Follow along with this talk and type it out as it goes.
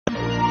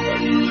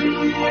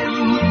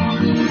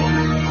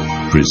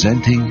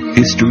Presenting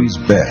history's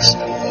best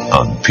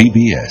on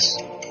PBS.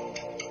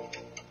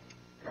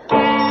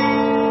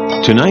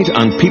 Tonight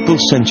on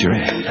People's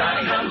Century,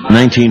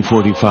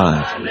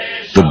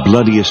 1945, the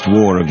bloodiest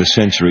war of the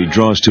century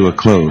draws to a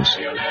close.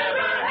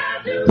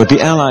 But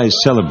the Allies'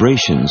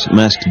 celebrations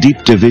mask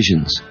deep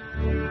divisions.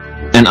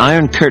 An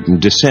iron curtain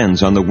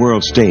descends on the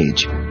world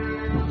stage,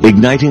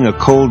 igniting a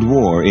Cold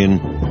War in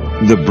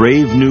The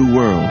Brave New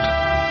World.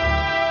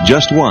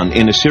 Just one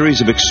in a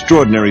series of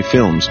extraordinary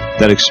films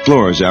that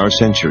explores our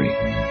century.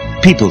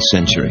 People's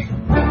Century.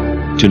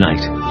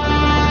 Tonight.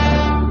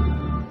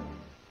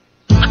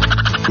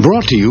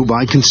 Brought to you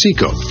by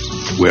Conseco,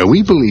 where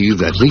we believe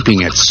that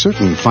leaping at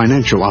certain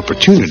financial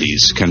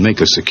opportunities can make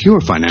a secure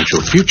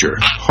financial future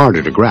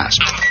harder to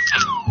grasp.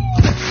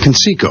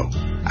 Conseco,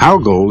 our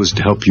goal is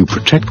to help you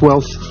protect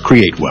wealth,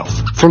 create wealth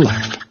for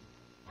life.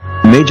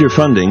 Major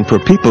funding for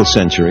People's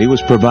Century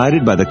was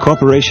provided by the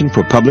Corporation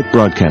for Public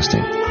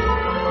Broadcasting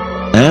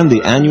and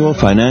the annual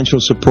financial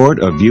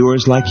support of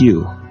viewers like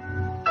you.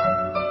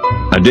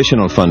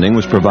 Additional funding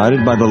was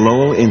provided by the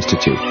Lowell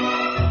Institute.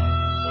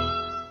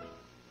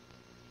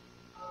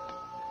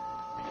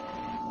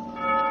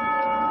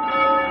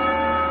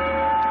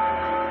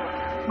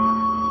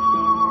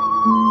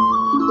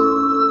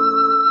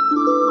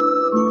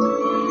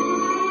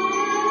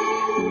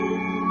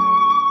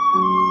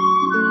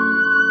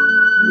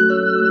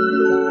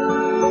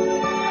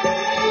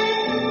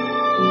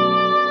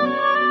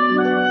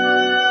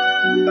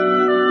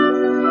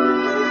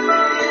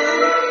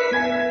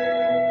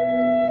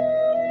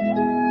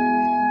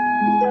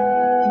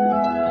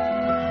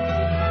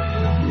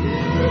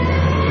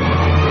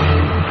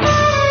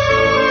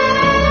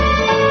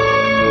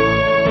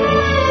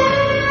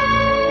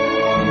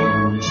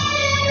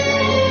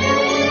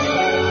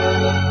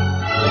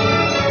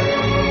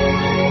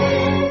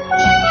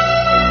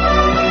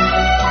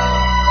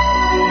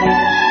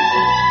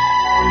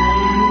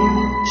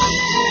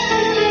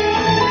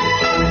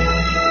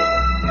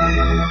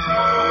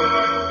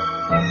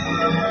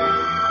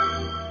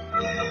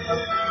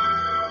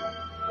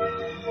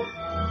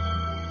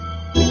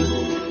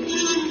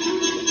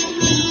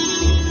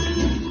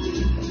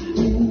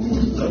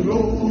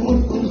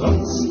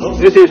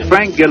 This is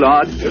Frank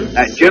Gillard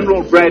at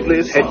General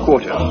Bradley's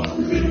headquarters.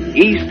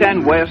 East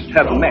and West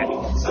have met.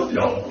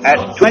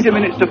 At 20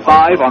 minutes to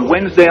 5 on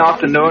Wednesday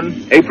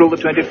afternoon, April the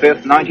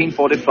 25th,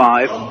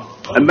 1945,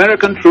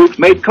 American troops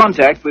made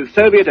contact with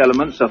Soviet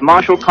elements of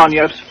Marshal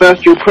Konyev's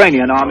 1st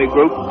Ukrainian Army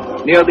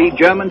Group near the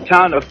German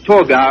town of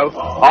Torgau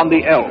on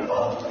the Elbe.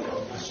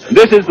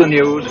 This is the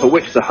news for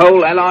which the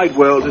whole Allied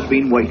world has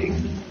been waiting.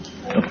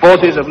 The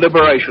forces of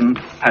liberation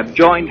have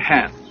joined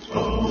hands.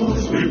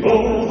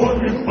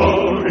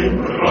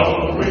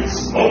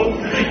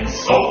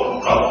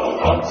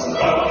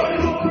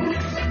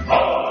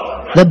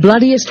 The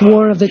bloodiest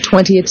war of the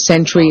 20th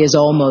century is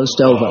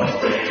almost over.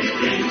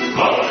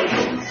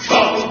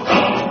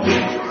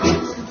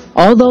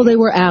 Although they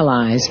were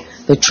allies,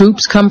 the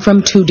troops come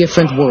from two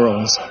different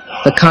worlds,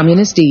 the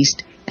communist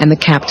East and the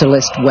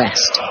capitalist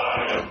West.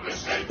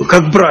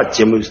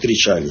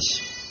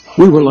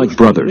 We were like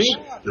brothers.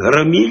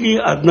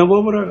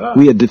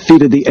 We had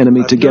defeated the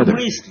enemy together.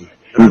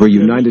 We were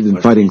united in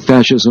fighting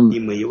fascism,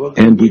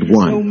 and we'd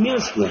won.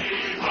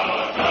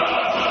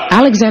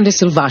 Alexander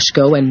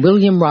Silvashko and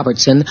William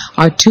Robertson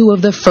are two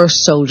of the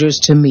first soldiers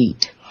to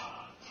meet.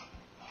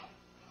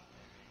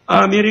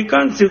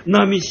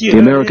 The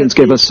Americans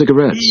gave us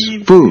cigarettes,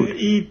 food.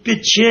 They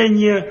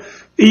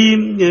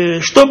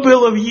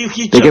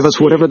gave us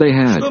whatever they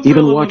had,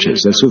 even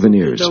watches as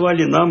souvenirs.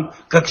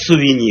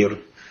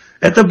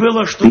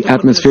 The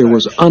atmosphere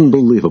was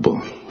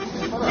unbelievable.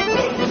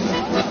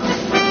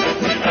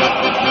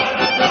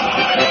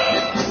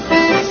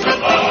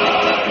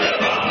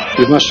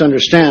 You must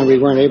understand we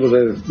weren't able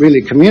to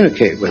really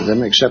communicate with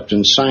them except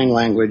in sign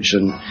language,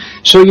 and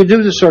so you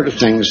do the sort of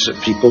things that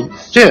people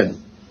did.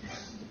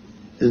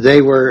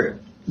 They were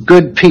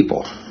good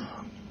people,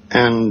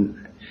 and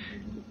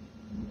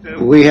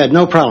we had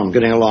no problem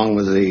getting along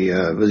with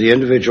the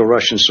individual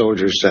Russian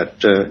soldiers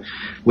that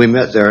we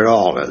met there at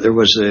all. There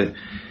was the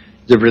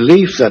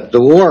relief that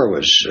the war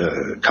was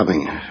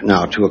coming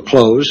now to a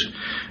close,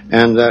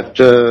 and that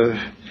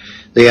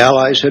the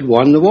Allies had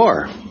won the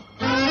war.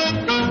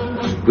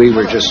 We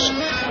were just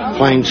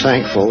plain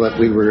thankful that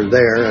we were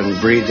there and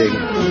breathing.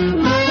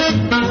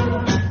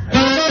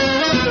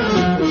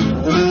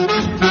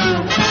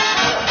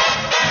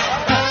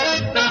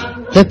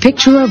 The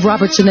picture of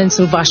Robertson and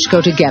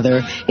Silvashko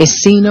together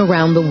is seen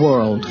around the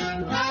world.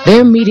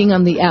 Their meeting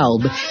on the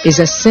Elbe is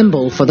a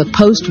symbol for the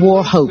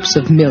post-war hopes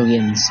of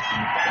millions.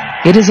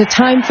 It is a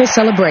time for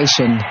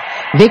celebration.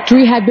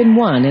 Victory had been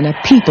won in a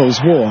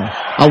people's war,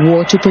 a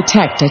war to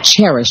protect a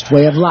cherished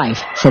way of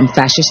life from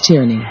fascist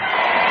tyranny.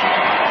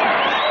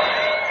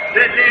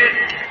 This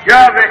is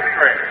your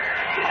victory.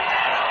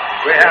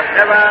 We have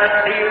never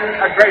seen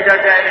a greater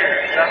day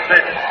than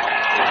this.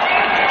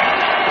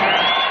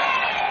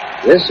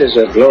 This is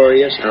a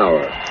glorious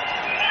hour.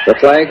 The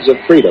flags of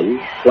freedom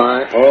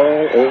fly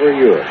all over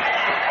Europe.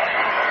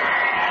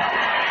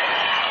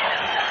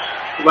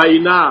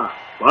 война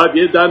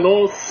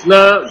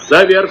победоносно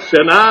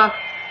завершена,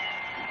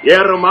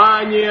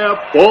 Германия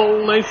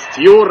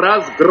полностью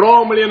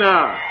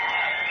разгромлена.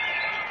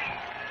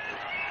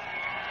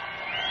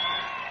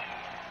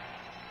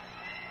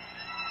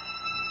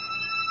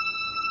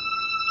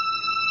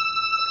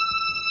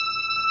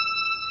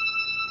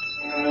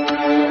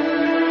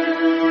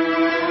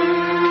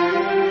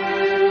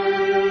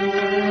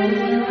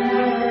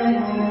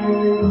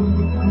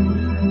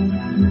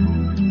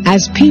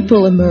 As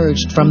people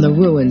emerged from the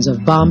ruins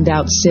of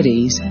bombed-out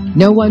cities,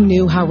 no one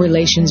knew how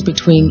relations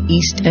between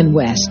East and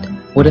West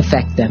would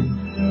affect them.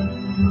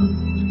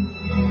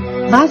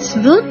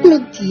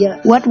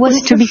 What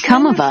was to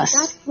become of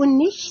us?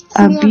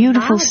 Our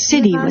beautiful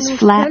city was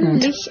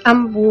flattened.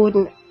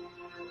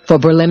 For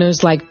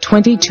Berliners like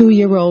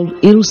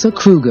 22-year-old Ilse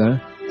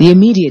Kruger, the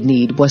immediate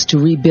need was to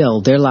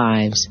rebuild their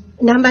lives.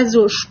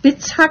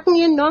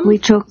 We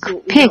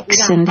took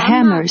picks and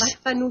hammers,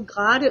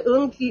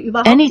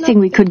 anything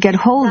we could get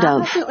hold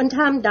of. We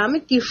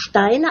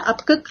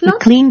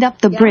cleaned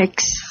up the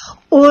bricks,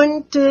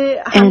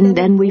 and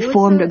then we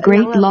formed a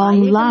great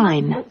long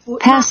line,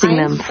 passing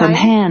them from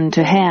hand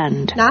to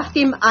hand.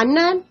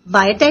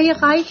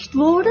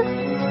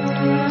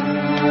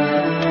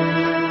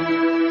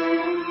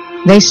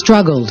 They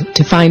struggled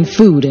to find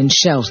food and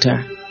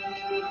shelter.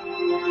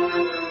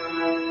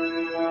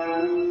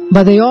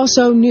 But they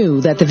also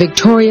knew that the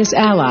victorious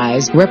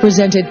Allies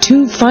represented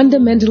two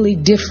fundamentally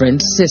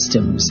different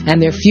systems,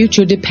 and their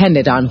future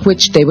depended on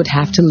which they would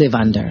have to live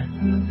under.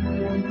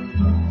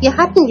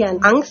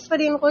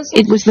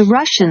 It was the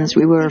Russians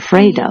we were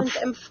afraid of.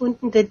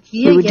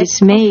 We were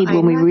dismayed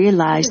when we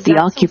realized the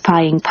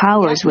occupying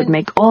powers would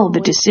make all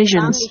the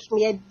decisions.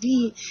 We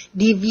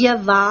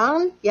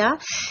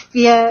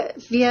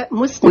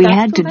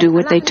had to do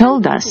what they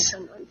told us.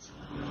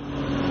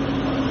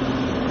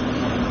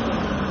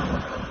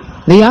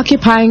 The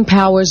occupying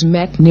powers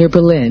met near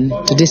Berlin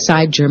to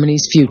decide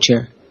Germany's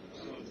future.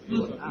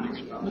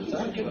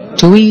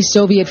 To ease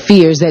Soviet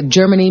fears that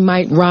Germany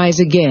might rise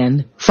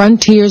again,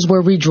 frontiers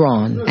were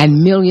redrawn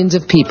and millions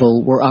of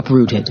people were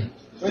uprooted.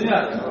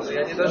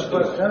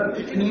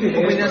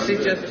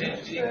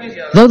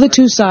 Though the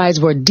two sides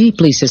were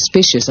deeply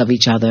suspicious of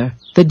each other,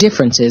 the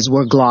differences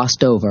were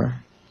glossed over.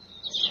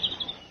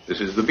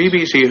 This is the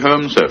BBC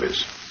Home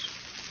Service.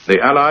 The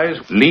Allies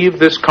leave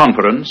this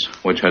conference,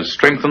 which has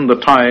strengthened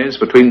the ties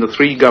between the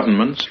three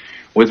governments,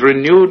 with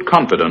renewed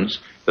confidence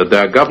that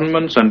their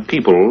governments and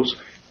peoples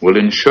will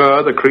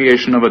ensure the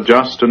creation of a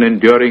just and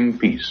enduring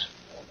peace.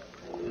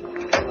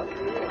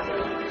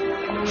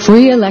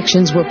 Free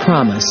elections were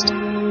promised,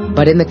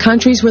 but in the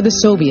countries where the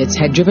Soviets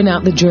had driven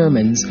out the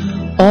Germans,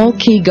 all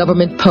key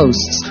government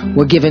posts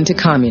were given to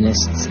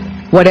communists,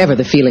 whatever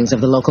the feelings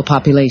of the local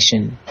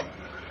population.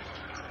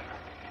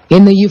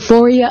 In the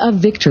euphoria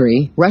of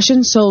victory,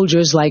 Russian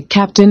soldiers like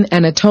Captain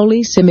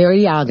Anatoly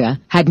Semiryaga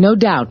had no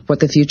doubt what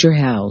the future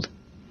held.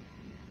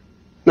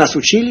 Нас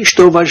учили,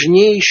 что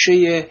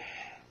важнейшие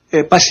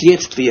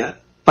последствия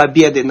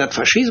победы над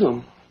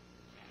фашизмом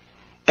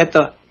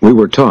это. We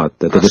were taught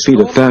that the defeat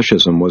of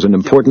fascism was an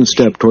important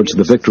step towards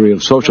the victory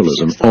of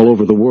socialism all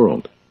over the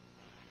world.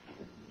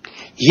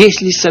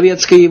 Если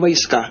советские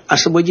войска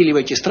освободили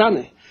эти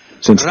страны,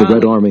 since the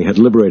Red Army had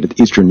liberated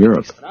Eastern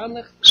Europe,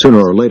 sooner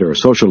or later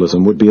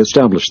socialism would be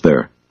established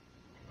there.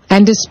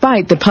 And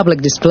despite the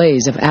public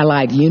displays of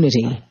Allied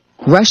unity,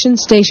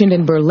 Russians stationed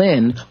in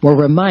Berlin were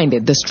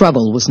reminded the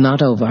struggle was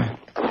not over.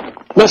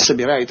 Нас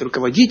собирают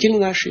руководители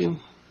наши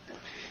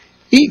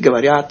и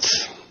говорят,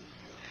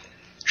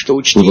 что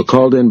we were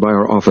called in by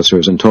our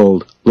officers and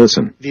told,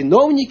 listen,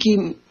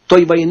 виновники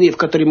той войны, в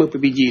которой мы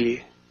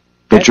победили,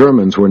 the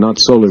Germans were not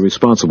solely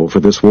responsible for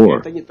this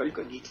war.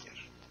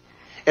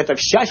 It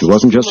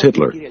wasn't just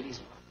Hitler,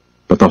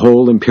 but the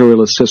whole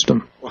imperialist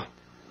system.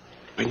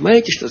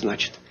 Понимаете, что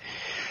значит?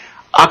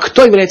 А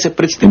кто является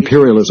представителем?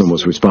 Imperialism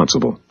was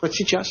responsible. Вот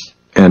сейчас.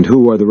 And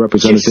who are the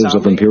representatives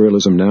of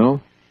imperialism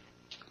now?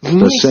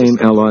 The same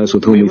allies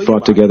with whom we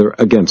fought together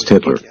against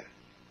Hitler.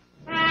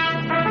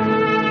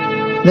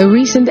 The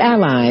recent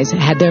allies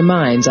had their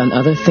minds on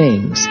other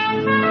things.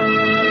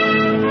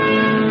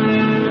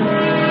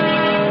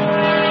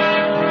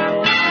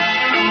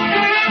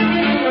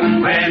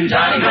 When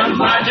Johnny comes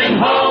marching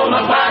home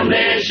upon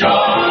this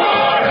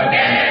shore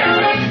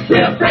again,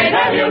 we'll pray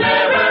that he'll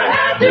never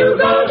have to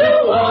go to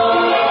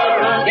war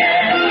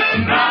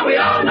again. Now we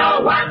all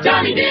know what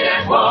Johnny did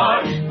at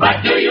war,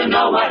 but do you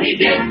know what he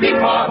did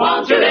before?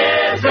 Won't you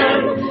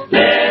listen,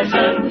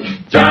 listen?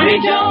 Johnny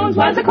Jones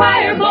was a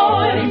choir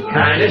boy,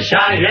 kind of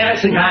shy,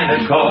 yes, and kind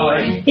of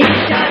coy. He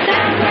shot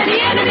down when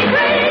the enemy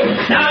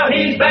prayed. Now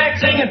he's back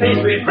singing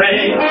peace we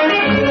pray.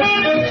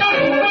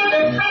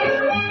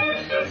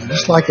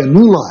 It's like a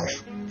new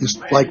life. It's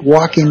like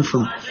walking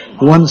from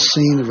one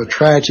scene of a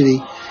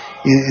tragedy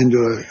into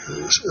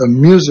a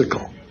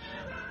musical.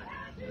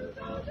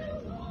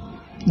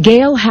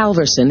 Gail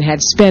Halverson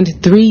had spent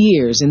 3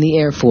 years in the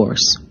Air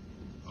Force.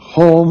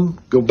 Home,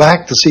 go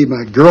back to see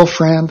my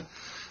girlfriend,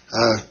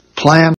 plan